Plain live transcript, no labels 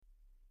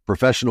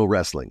Professional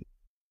wrestling,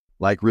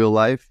 like real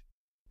life,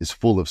 is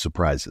full of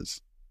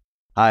surprises.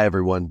 Hi,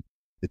 everyone.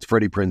 It's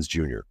Freddie Prinze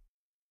Jr.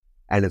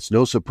 And it's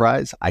no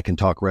surprise I can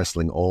talk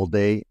wrestling all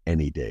day,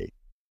 any day.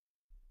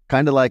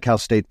 Kind of like how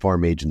State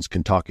Farm agents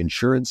can talk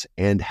insurance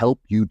and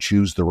help you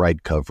choose the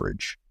right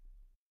coverage.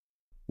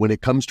 When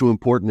it comes to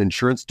important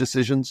insurance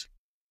decisions,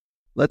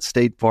 let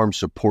State Farm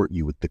support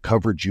you with the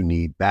coverage you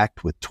need,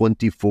 backed with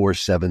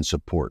 24/7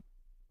 support.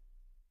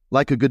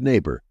 Like a good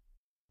neighbor,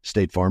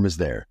 State Farm is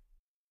there.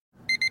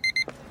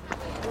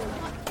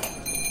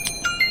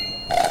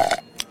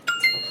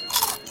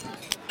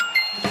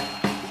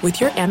 With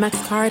your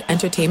Amex card,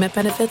 entertainment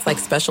benefits like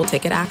special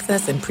ticket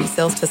access and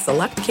pre-sales to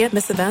select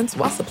can't-miss events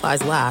while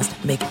supplies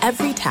last make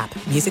every tap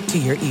music to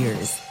your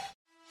ears.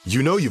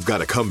 You know you've got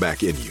a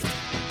comeback in you.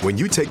 When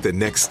you take the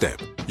next step,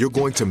 you're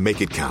going to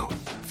make it count.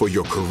 For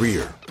your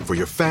career, for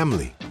your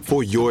family,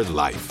 for your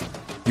life.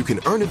 You can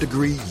earn a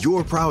degree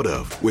you're proud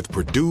of with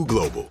Purdue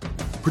Global.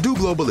 Purdue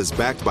Global is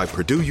backed by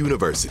Purdue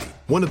University,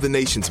 one of the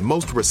nation's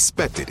most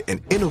respected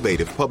and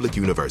innovative public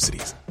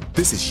universities.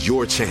 This is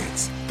your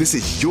chance. This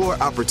is your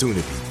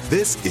opportunity.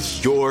 This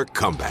is your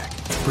comeback.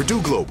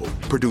 Purdue Global,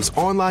 Purdue's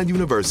online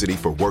university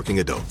for working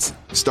adults.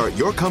 Start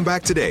your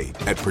comeback today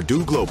at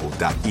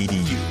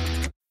purdueglobal.edu.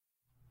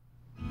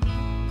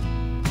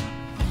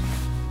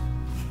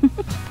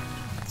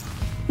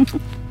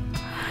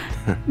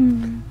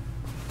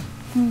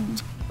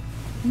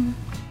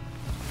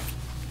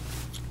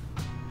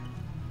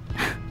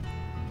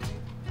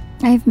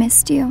 I've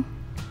missed you.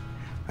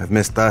 I've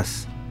missed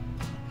us.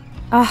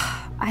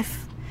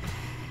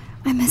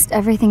 I missed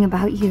everything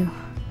about you.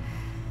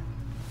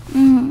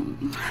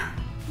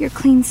 Your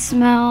clean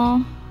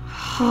smell.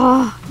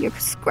 Your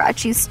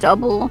scratchy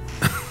stubble.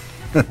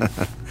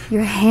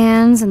 Your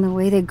hands and the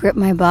way they grip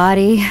my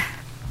body.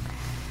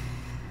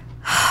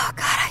 God,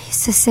 I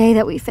used to say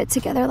that we fit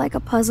together like a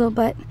puzzle,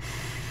 but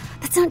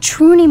that's not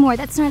true anymore.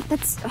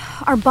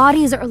 Our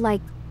bodies are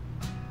like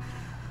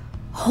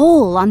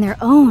whole on their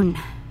own,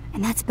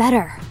 and that's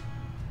better.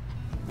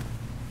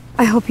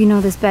 I hope you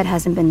know this bed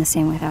hasn't been the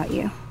same without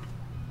you.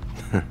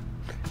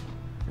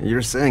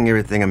 You're saying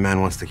everything a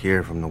man wants to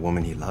hear from the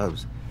woman he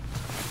loves.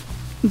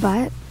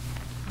 But?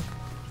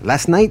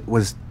 Last night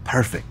was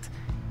perfect,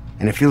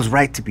 and it feels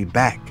right to be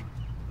back.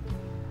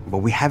 But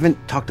we haven't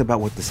talked about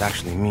what this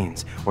actually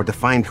means, or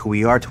defined who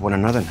we are to one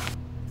another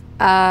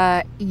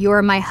now.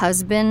 You're my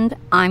husband,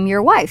 I'm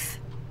your wife.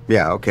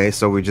 Yeah, okay,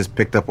 so we just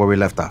picked up where we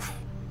left off.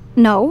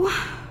 No.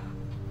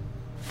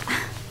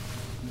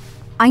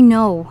 I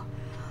know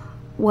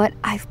what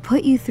I've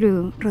put you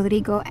through,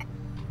 Rodrigo,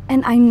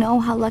 and I know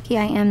how lucky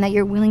I am that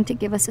you're willing to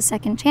give us a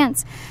second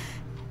chance.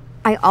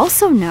 I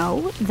also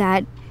know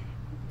that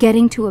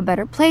getting to a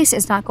better place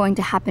is not going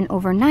to happen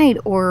overnight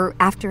or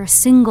after a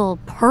single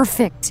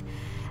perfect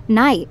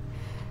night.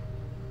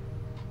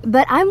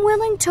 But I'm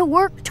willing to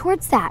work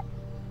towards that,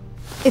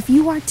 if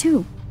you are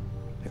too.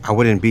 I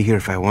wouldn't be here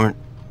if I weren't.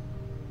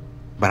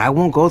 But I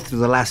won't go through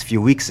the last few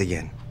weeks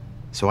again.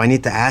 So I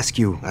need to ask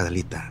you,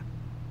 Adelita,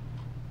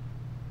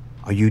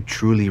 are you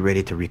truly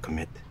ready to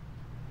recommit?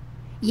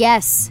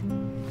 Yes.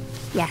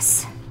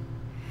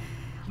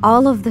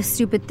 All of the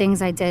stupid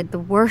things I did, the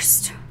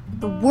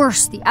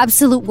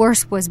absolute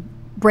worst was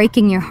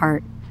breaking your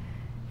heart.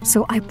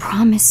 So I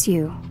promise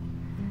you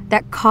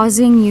that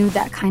causing you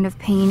that kind of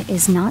pain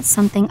is not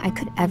something I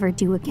could ever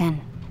do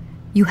again.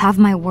 You have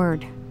my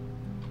word.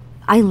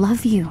 I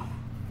love you.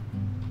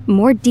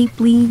 More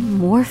deeply,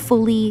 more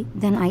fully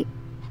than I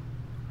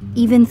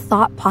even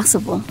thought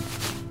possible.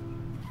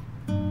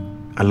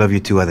 I love you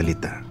too,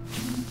 Adelita.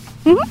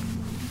 Mm-hmm.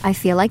 I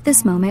feel like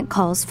this moment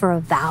calls for a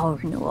vow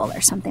renewal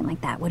or something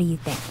like that. What do you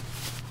think?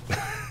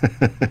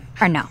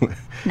 Or no?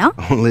 No?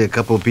 Only a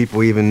couple of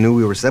people even knew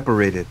we were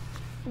separated.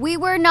 We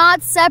were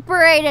not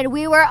separated.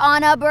 We were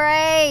on a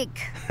break.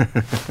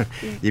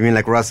 You mean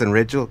like Ross and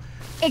Rachel?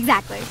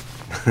 Exactly.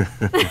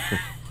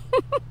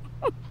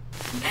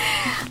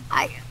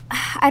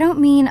 I don't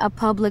mean a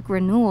public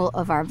renewal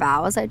of our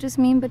vows. I just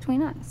mean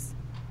between us.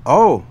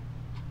 Oh,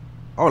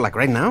 like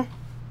right now?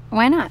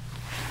 Why not?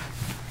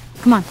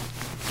 Come on.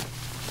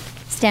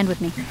 Stand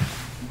with me.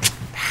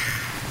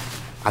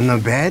 On the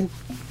bed?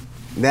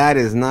 That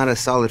is not a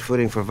solid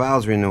footing for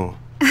vows renewal.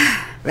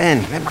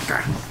 Ben,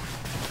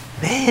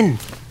 Ben.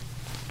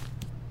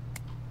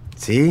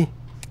 See?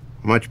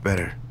 Much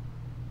better.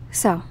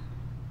 So,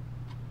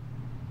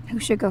 who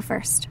should go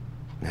first?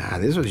 Nah,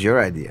 this was your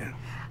idea.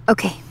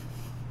 Okay.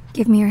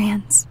 Give me your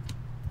hands.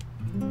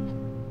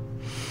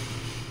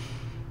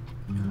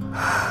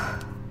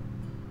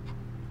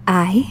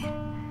 I,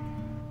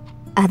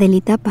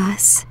 Adelita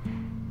Paz,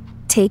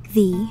 take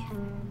thee,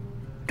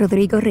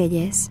 Rodrigo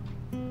Reyes,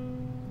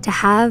 to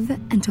have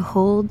and to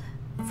hold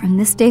from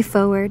this day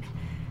forward,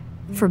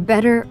 for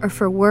better or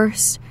for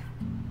worse,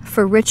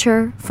 for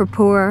richer, for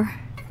poorer.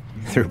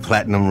 Through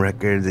platinum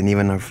records and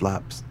even our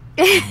flops.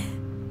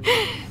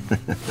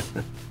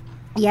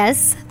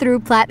 Yes, through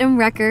platinum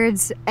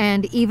records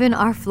and even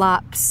our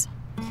flops.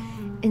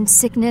 In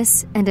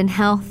sickness and in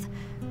health,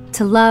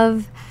 to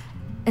love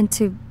and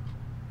to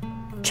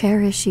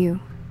cherish you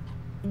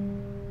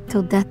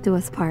till death do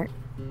us part.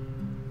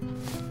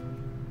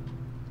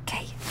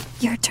 Okay,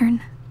 your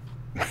turn.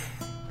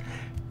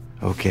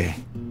 Okay.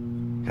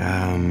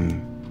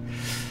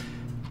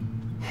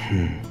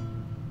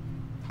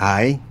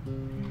 I,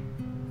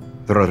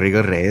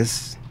 Rodrigo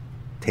Reyes,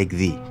 take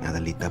thee,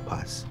 Adelita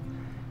Paz,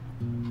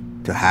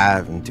 to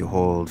have and to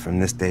hold from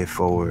this day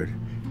forward,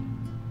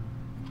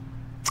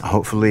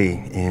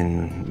 hopefully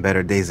in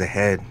better days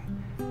ahead,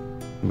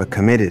 but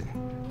committed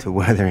to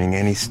weathering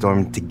any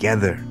storm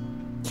together.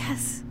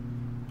 Yes.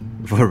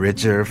 For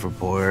richer, for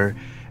poorer,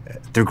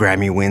 through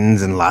grimy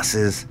winds and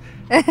losses,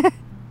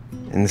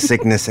 in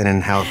sickness and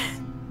in health,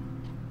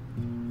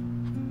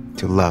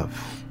 to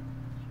love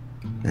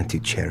and to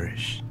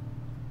cherish,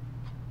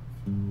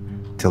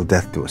 till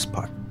death do us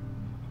part.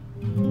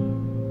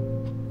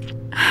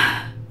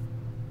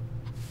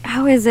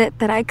 How is it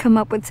that I come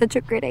up with such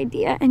a great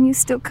idea and you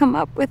still come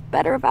up with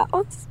better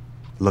vows?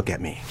 Look at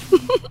me.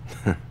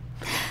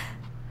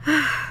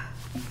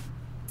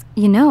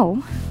 You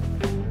know,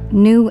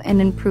 new and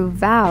improved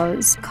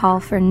vows call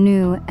for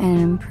new and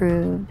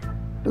improved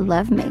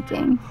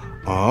lovemaking.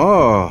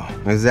 Oh,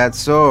 is that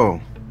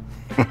so?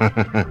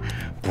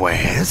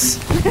 Pues.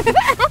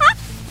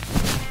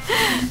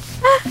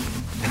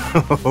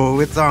 Oh,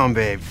 it's on,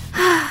 babe.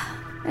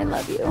 I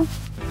love you.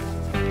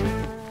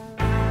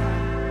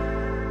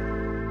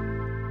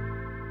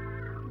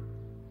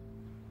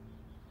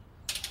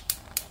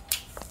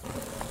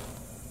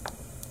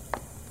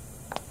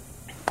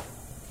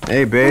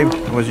 Hey, babe,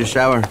 how was your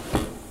shower?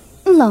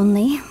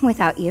 Lonely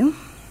without you.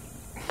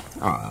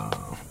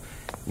 Oh,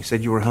 you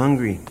said you were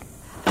hungry.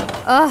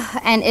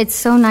 Ugh, and it's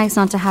so nice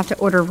not to have to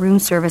order room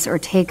service or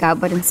takeout,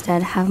 but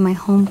instead have my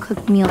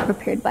home-cooked meal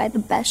prepared by the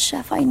best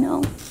chef I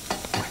know.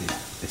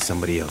 Is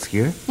somebody else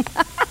here?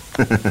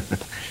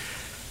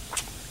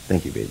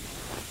 Thank you, baby.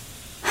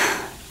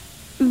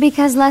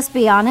 Because let's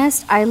be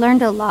honest, I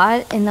learned a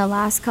lot in the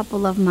last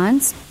couple of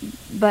months,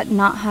 but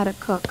not how to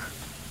cook.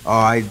 Oh,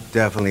 I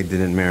definitely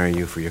didn't marry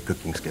you for your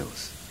cooking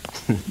skills.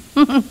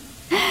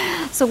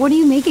 So what are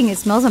you making? It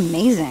smells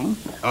amazing.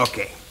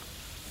 Okay.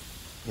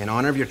 In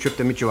honor of your trip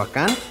to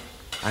Michoacan,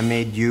 I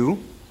made you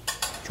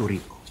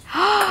churrico.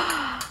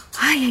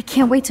 I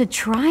can't wait to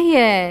try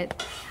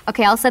it.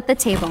 Okay, I'll set the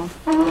table.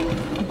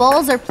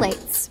 Bowls or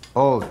plates?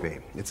 Bowls,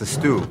 babe. It's a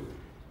stew.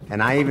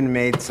 And I even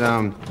made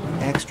some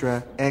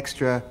extra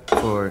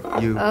for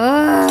you.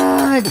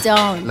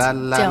 Don't. La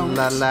la don't.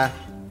 la la.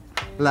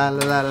 La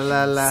la la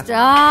la la.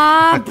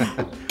 Stop.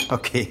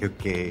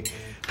 Okay.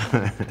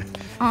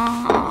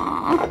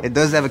 It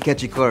does have a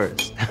catchy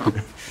chorus.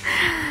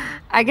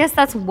 I guess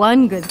that's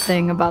one good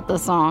thing about the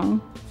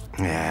song.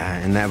 Yeah,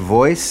 and that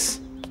voice,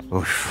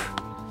 oof,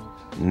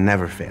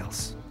 never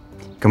fails.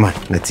 Come on,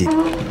 let's eat.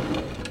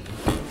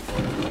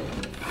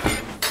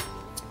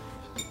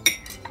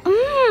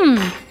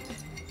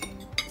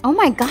 Oh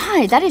my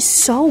god, that is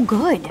so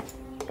good.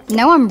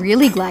 Now I'm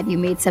really glad you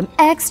made some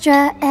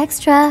extra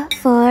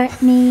for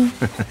me.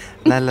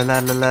 La la la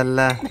la la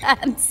la.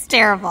 That's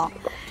terrible.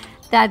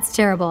 That's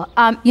terrible.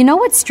 You know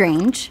what's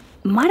strange?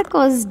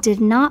 Marcos did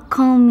not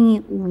call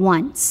me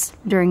once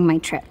during my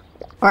trip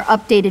or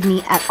updated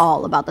me at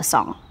all about the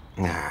song.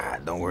 Nah,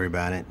 don't worry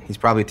about it. He's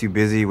probably too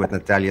busy with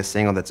Natalia's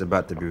single that's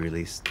about to be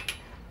released.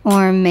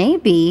 Or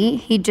maybe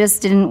he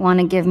just didn't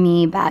want to give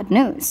me bad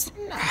news.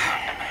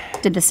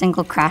 Did the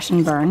single crash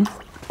and burn?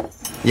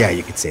 Yeah,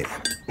 you could say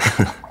that.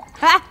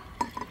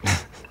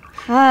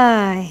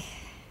 Ay,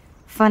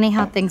 funny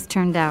how things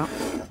turned out.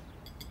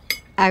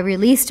 I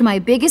released my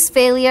biggest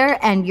failure,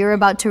 and you're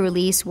about to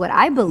release what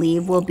I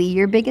believe will be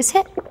your biggest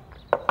hit.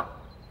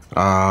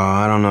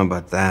 I don't know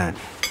about that.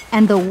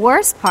 And the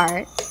worst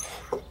part,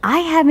 I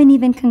haven't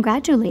even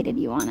congratulated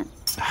you on it.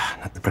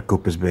 Not the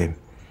preocupes, babe.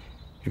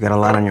 You got a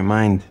lot on your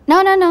mind.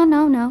 No.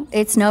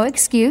 It's no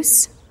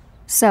excuse.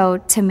 So,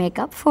 to make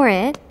up for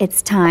it,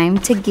 it's time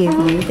to give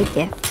you the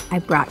gift I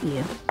brought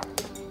you.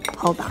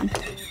 Hold on.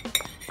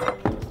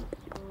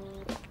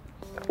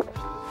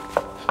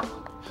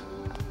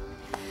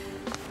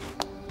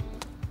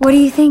 What do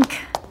you think?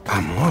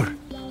 Amor.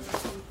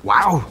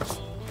 Wow.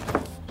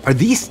 Are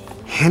these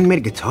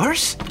handmade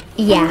guitars?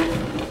 Yeah.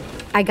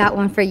 I got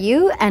one for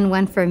you and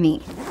one for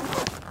me.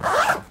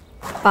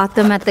 Bought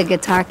them at the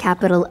guitar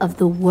capital of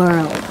the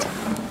world.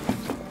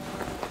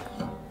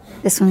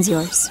 This one's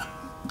yours.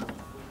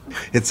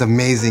 It's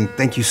amazing.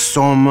 Thank you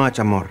so much,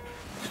 amor.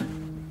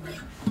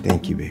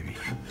 Thank you, baby.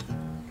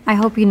 I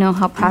hope you know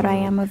how proud I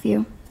am of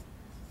you.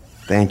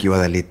 Thank you,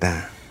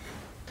 Adelita.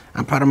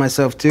 I'm proud of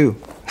myself, too.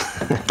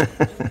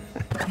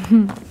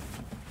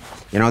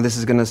 You know, this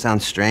is gonna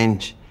sound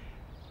strange,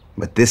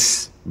 but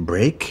this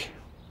break,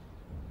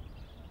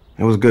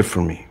 it was good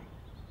for me.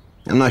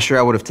 I'm not sure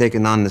I would have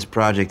taken on this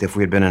project if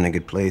we had been in a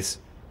good place.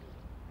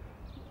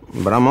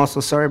 But I'm also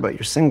sorry about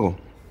your single.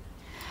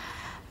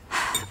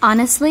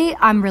 Honestly,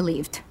 I'm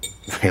relieved.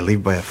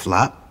 Relieved by a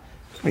flop?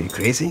 Are you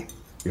crazy?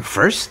 Your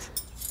first?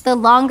 The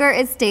longer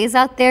it stays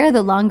out there,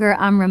 the longer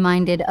I'm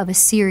reminded of a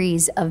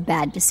series of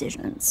bad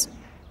decisions.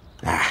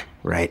 Ah,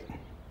 right.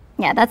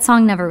 Yeah, that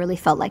song never really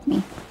felt like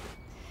me.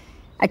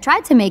 I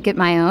tried to make it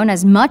my own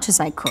as much as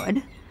I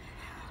could.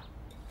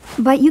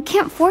 But you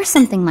can't force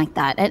something like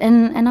that,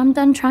 and I'm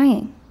done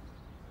trying.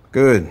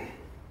 Good.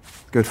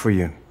 Good for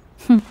you.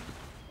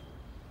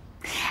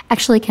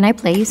 Actually, can I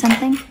play you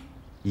something?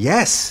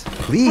 Yes,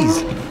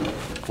 please.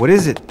 What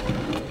is it?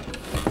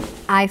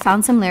 I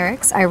found some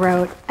lyrics I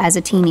wrote as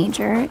a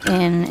teenager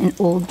in an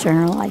old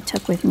journal I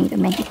took with me to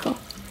Mexico.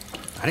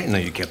 I didn't know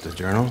you kept a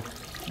journal.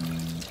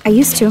 I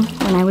used to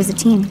when I was a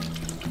teen.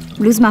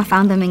 Luzma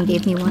found them and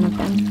gave me one of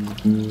them.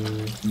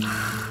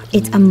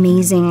 It's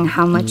amazing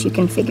how much you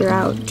can figure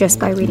out just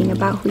by reading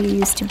about who you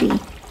used to be.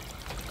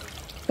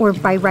 Or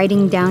by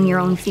writing down your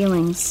own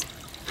feelings.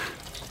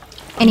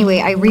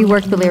 Anyway, I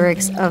reworked the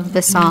lyrics of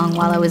the song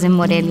while I was in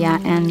Morelia,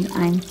 and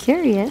I'm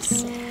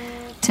curious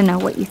to know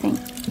what you think.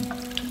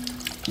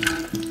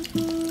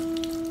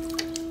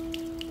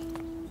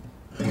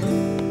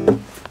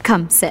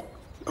 Come, sit.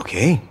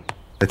 Okay,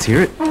 let's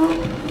hear it.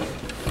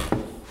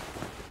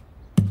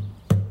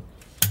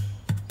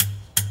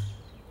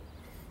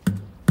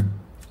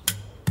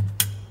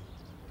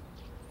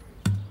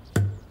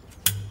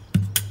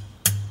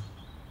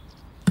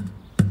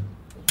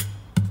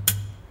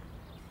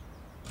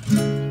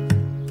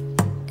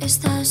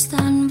 Estás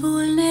tan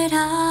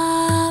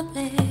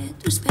vulnerable,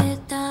 tus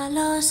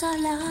pétalos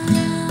al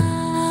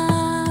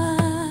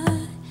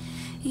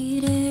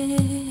aire.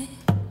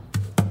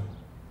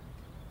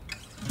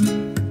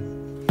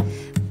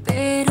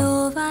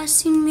 Pero vas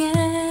sin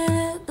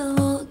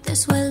miedo, te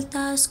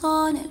sueltas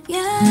con el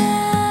viento.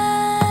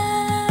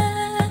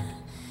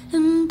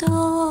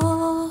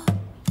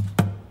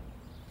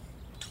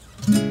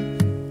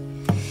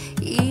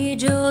 Y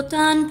yo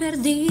tan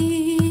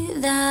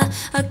perdida,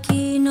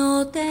 aquí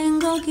no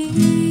tengo guía,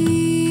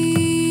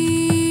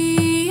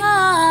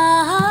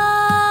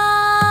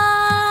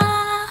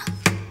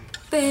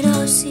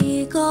 pero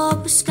sigo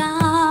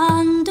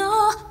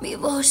buscando mi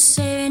voz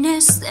en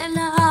este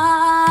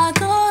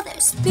lago de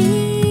espinas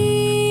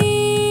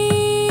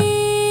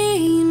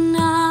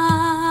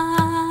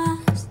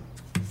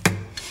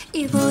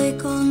y voy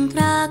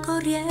contra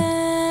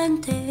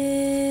corriente.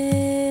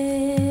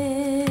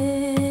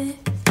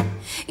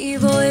 Y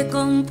voy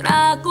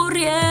contra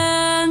corriente.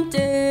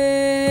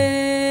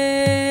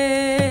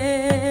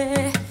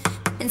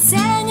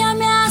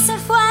 Enséñame a ser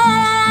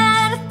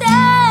fuerte,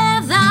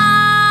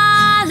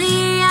 Dalia,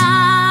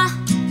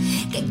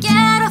 que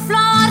quiero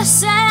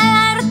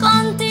florecer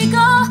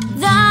contigo,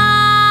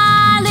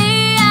 Dalia,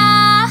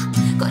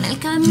 con el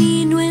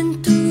camino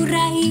en tu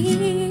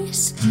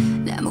raíz.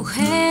 La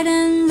mujer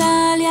en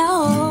Dalia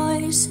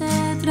hoy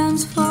se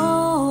transformó.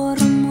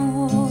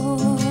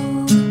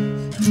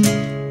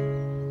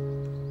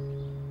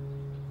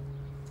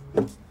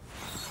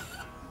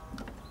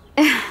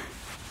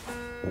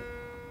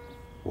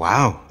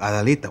 Wow,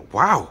 Adelita,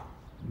 wow.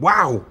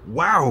 Wow,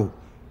 wow.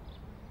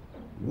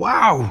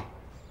 Wow.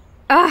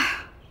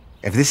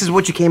 If this is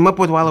what you came up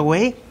with while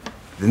away,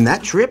 then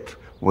that trip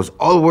was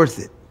all worth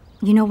it.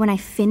 You know, when I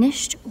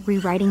finished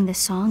rewriting this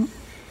song,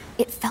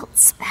 it felt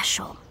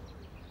special.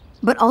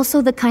 But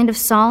also the kind of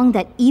song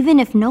that even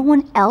if no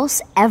one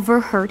else ever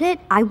heard it,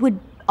 I would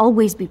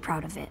always be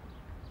proud of it.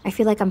 I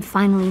feel like I'm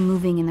finally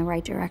moving in the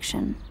right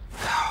direction.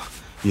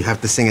 You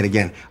have to sing it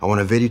again. I want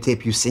to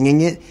videotape you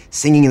singing it,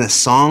 singing in a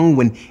song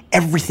when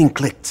everything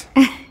clicked.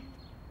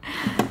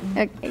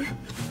 Okay.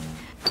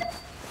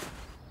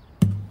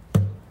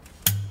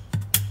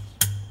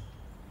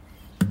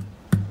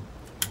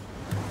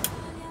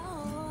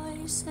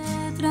 Hoy se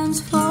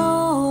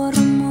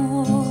transformó.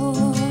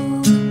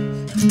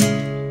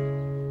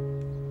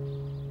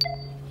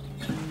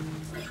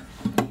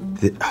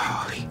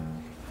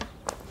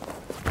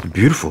 You're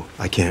beautiful.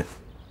 I can't.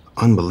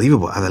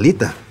 Unbelievable.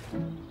 Adelita.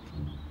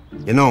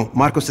 You know,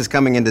 Marcos is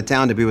coming into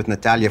town to be with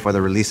Natalia for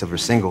the release of her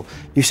single.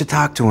 You should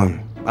talk to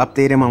him.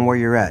 Update him on where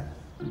you're at.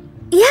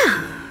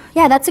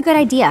 Yeah, that's a good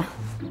idea.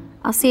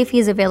 I'll see if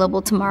he's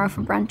available tomorrow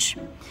for brunch.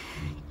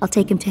 I'll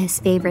take him to his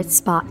favorite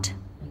spot,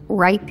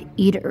 Ripe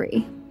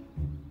Eatery.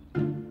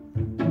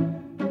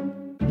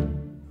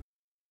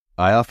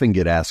 I often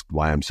get asked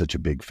why I'm such a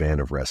big fan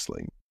of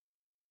wrestling,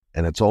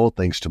 and it's all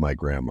thanks to my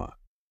grandma.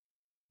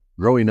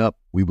 Growing up,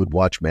 we would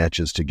watch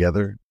matches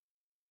together,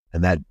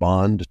 and that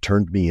bond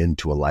turned me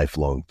into a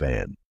lifelong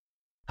fan.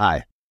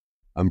 Hi,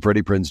 I'm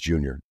Freddie Prinze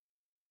Jr.,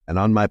 and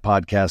on my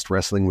podcast,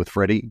 Wrestling with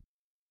Freddie,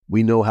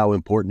 we know how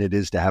important it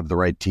is to have the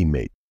right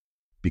teammate,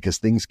 because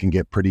things can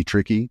get pretty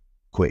tricky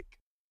quick.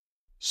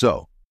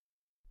 So,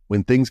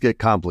 when things get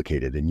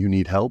complicated and you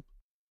need help,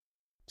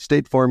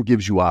 State Farm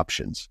gives you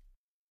options.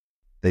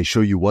 They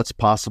show you what's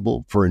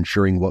possible for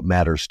ensuring what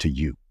matters to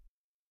you.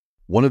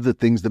 One of the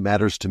things that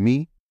matters to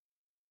me,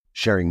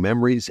 sharing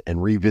memories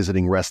and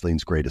revisiting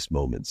wrestling's greatest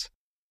moments.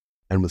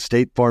 And with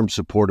State Farm's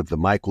support of the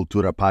My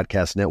Cultura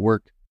Podcast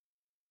Network,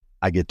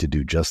 I get to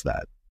do just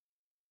that.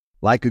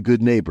 Like a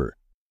good neighbor,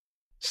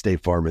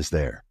 State Farm is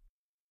there.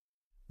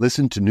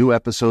 Listen to new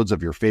episodes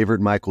of your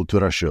favorite My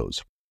Cultura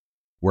shows,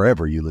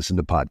 wherever you listen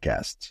to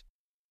podcasts.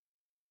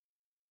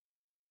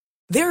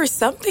 There are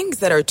some things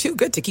that are too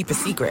good to keep a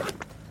secret.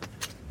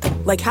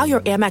 Like how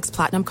your Amex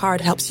Platinum card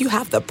helps you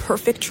have the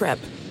perfect trip.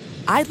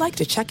 I'd like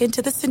to check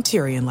into the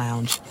Centurion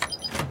Lounge.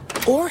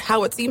 Or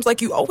how it seems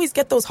like you always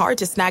get those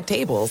hard-to-snag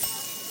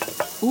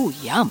tables. Ooh,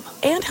 yum.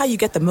 And how you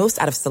get the most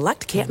out of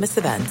select can't-miss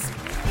events.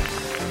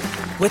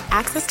 With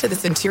access to the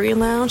Centurion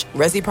Lounge,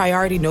 Resi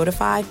Priority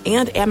Notified,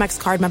 and Amex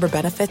card member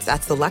benefits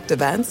at select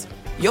events,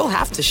 you'll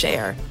have to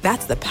share.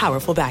 That's the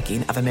powerful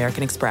backing of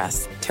American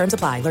Express. Terms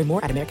apply. Learn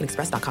more at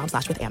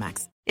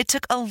americanexpress.com/withAmex. It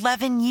took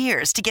 11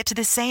 years to get to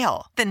this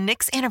sale. The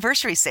Knix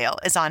Anniversary Sale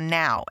is on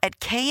now at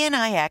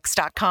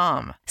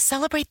knix.com.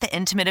 Celebrate the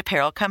intimate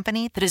apparel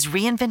company that has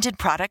reinvented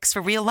products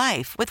for real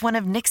life with one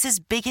of Knix's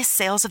biggest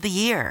sales of the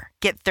year.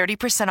 Get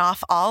 30%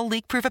 off all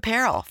leak-proof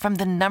apparel from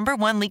the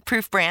 #1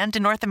 leak-proof brand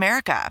in North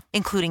America,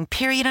 including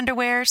period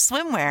underwear,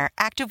 swimwear,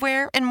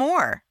 activewear, and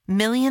more.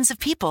 Millions of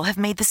people have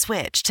made the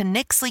switch to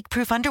Knix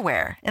leak-proof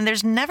underwear, and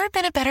there's never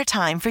been a better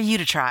time for you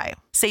to try.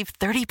 Save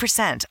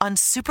 30% on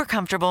super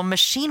comfortable,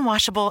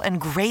 machine-washable,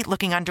 and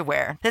great-looking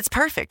underwear that's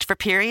perfect for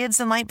periods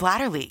and light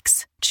bladder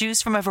leaks.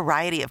 Choose from a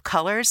variety of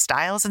colors,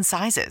 styles, and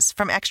sizes,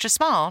 from extra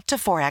small to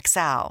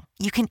 4XL.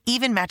 You can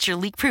even match your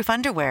leak-proof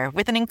underwear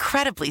with an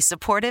incredibly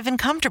supportive and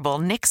comfortable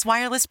Knix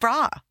wireless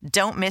bra.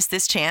 Don't miss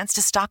this chance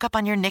to stock up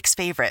on your Knix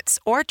favorites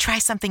or try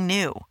something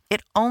new.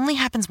 It only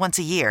happens once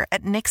a year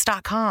at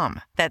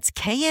Knix.com. That's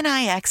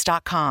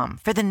knix.com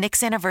for the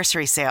Knix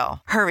Anniversary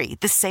Sale. Hurry,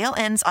 the sale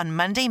ends on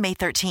Monday, May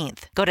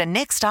 13th. Go to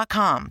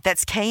Knix.com.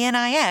 That's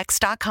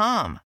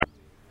knix.com.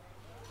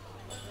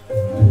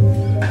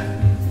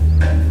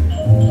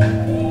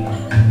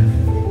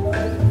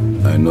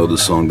 I know the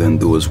song didn't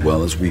do as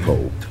well as we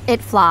hoped.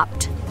 It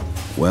flopped.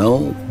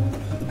 Well,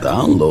 the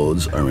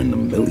downloads are in the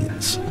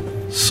millions.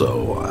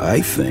 So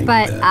I think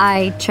But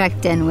I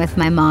checked in with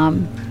my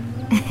mom.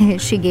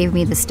 She gave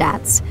me the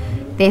stats.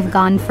 They've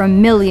gone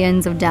from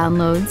millions of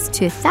downloads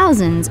to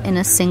thousands in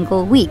a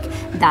single week.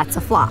 That's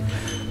a flop.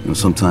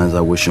 Sometimes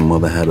I wish your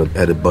mother had an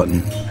edit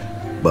button.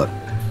 But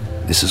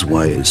this is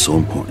why it's so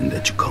important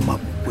that you come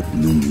up with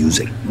new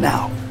music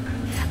now.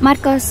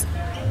 Marcos,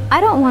 I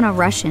don't want to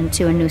rush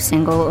into a new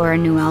single or a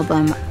new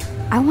album.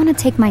 I want to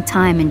take my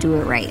time and do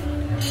it right.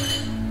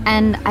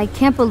 And I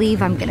can't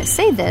believe I'm going to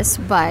say this,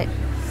 but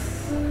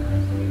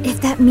if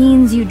that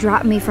means you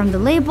drop me from the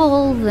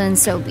label, then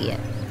so be it.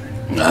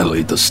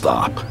 Adelita,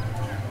 stop.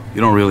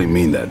 You don't really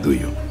mean that, do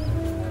you?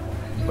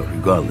 But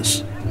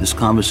regardless, this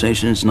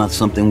conversation is not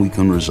something we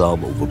can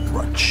resolve over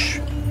brunch.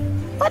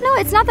 But no,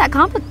 it's not that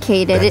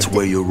complicated. That's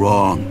where you're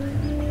wrong.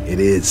 It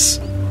is.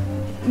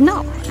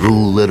 No. You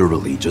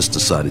literally just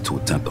decided to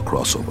attempt a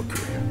crossover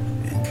career.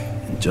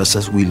 And just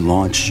as we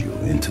launched you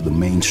into the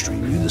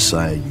mainstream, you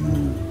decide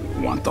you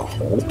want to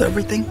hold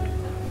everything?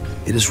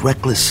 It is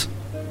reckless.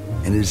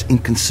 And it is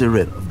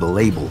inconsiderate of the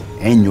label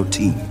and your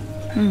team.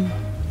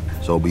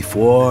 So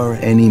before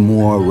any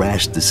more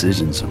rash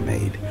decisions are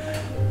made,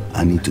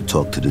 I need to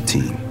talk to the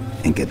team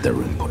and get their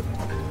input.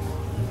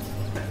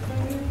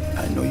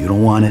 I know you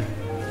don't want it,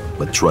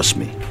 but trust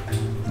me,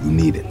 you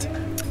need it.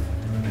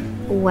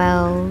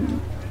 Well,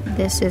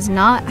 this is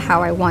not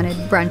how I wanted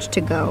brunch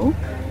to go,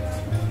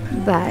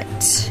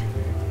 but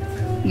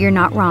you're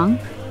not wrong.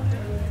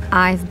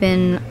 I've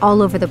been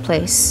all over the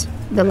place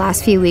the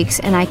last few weeks,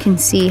 and I can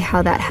see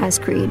how that has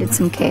created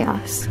some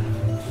chaos.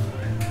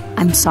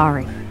 I'm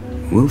sorry.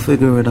 We'll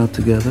figure it out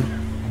together.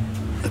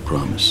 I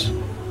promise.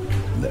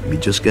 Let me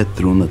just get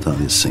through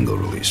Natalia's single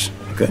release,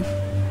 okay?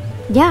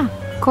 Yeah,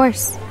 of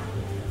course.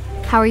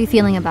 How are you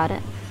feeling about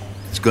it?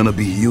 It's gonna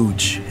be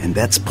huge, and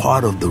that's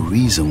part of the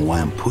reason why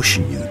I'm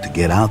pushing you to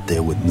get out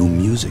there with new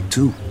music,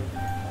 too.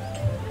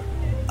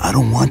 I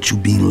don't want you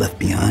being left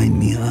behind,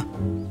 Mia.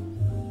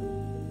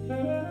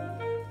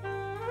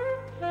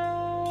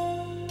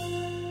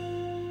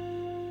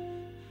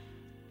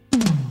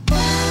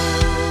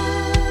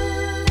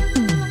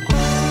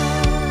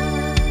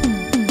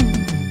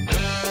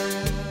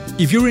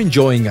 If you're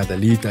enjoying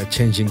Adelita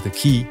Changing the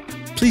Key,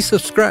 please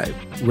subscribe,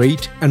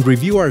 rate, and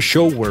review our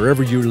show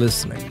wherever you're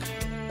listening.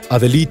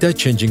 Adelita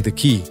Changing the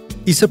Key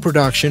is a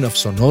production of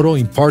Sonoro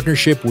in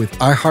partnership with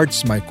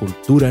iHeart's My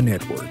Cultura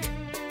network.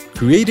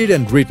 Created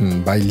and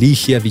written by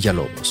Ligia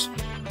Villalobos.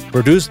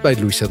 Produced by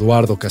Luis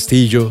Eduardo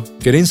Castillo,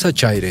 Querenza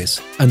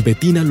Chaires, and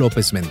Bettina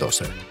Lopez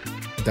Mendoza.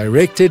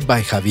 Directed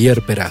by Javier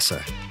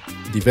Peraza.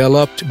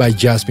 Developed by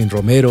Jasmine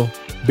Romero,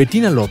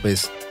 Bettina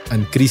Lopez,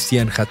 and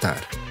Christian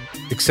Hatar.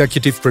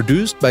 Executive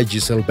produced by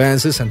Giselle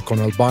Bances and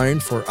Conal Byrne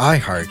for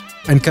iHeart,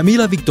 and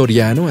Camila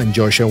Victoriano and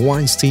Joshua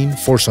Weinstein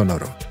for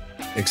Sonoro.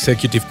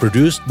 Executive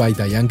produced by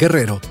Diane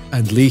Guerrero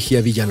and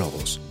Ligia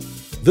Villalobos.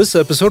 This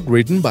episode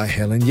written by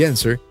Helen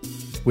Yenser,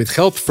 with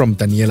help from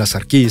Daniela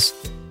Sarkis,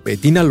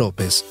 Bettina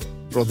Lopez,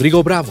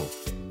 Rodrigo Bravo,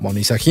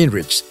 Monisa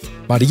Hinrichs,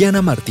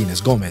 Mariana Martinez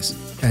Gomez,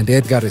 and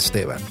Edgar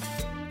Esteban.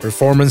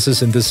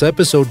 Performances in this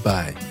episode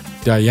by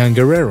Diane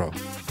Guerrero,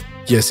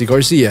 Jesse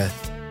Garcia,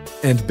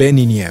 and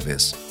Benny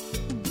Nieves.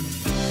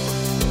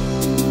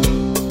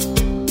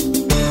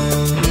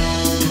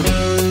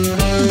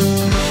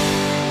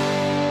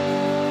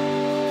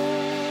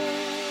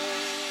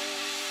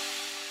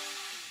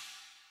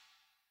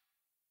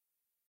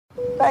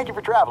 Thank you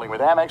for traveling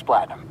with Amex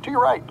Platinum. To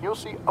your right, you'll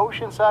see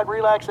oceanside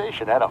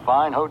relaxation at a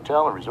fine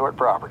hotel and resort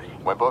property.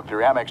 When booked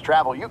through Amex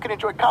Travel, you can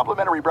enjoy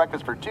complimentary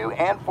breakfast for 2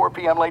 and 4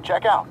 p.m. late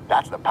checkout.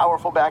 That's the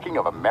powerful backing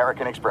of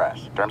American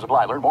Express. Terms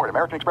apply. Learn more at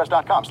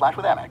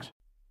americanexpress.com/withAmex.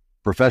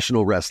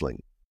 Professional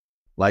wrestling,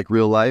 like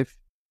real life,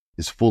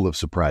 is full of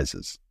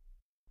surprises.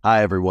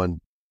 Hi,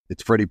 everyone.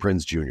 It's Freddie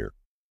Prinze Jr.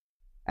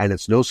 And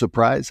it's no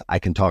surprise I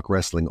can talk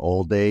wrestling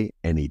all day,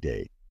 any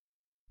day.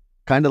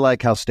 Kind of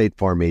like how State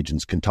Farm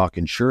agents can talk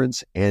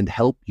insurance and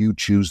help you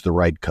choose the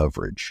right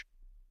coverage.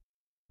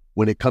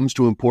 When it comes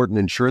to important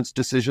insurance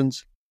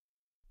decisions,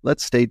 let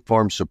State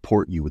Farm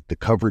support you with the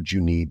coverage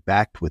you need,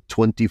 backed with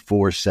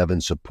 24/7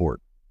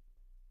 support.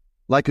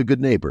 Like a good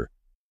neighbor,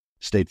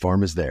 State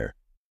Farm is there.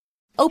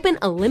 Open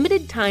a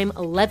limited-time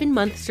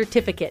 11-month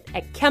certificate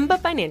at Kemba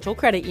Financial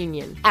Credit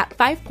Union. At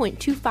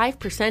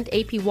 5.25%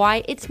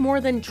 APY, it's more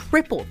than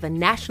triple the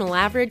national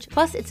average,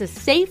 plus it's a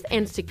safe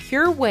and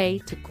secure way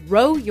to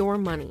grow your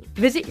money.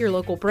 Visit your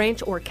local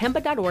branch or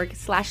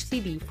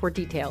kemba.org/CD for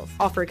details.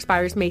 Offer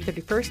expires May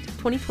 31st,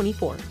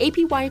 2024.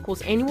 APY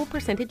equals annual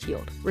percentage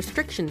yield.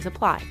 Restrictions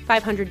apply.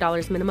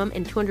 $500 minimum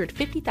and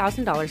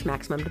 $250,000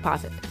 maximum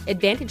deposit.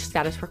 Advantage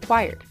status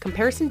required.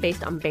 Comparison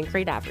based on bank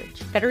rate average.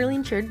 Federally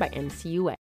insured by NCUA.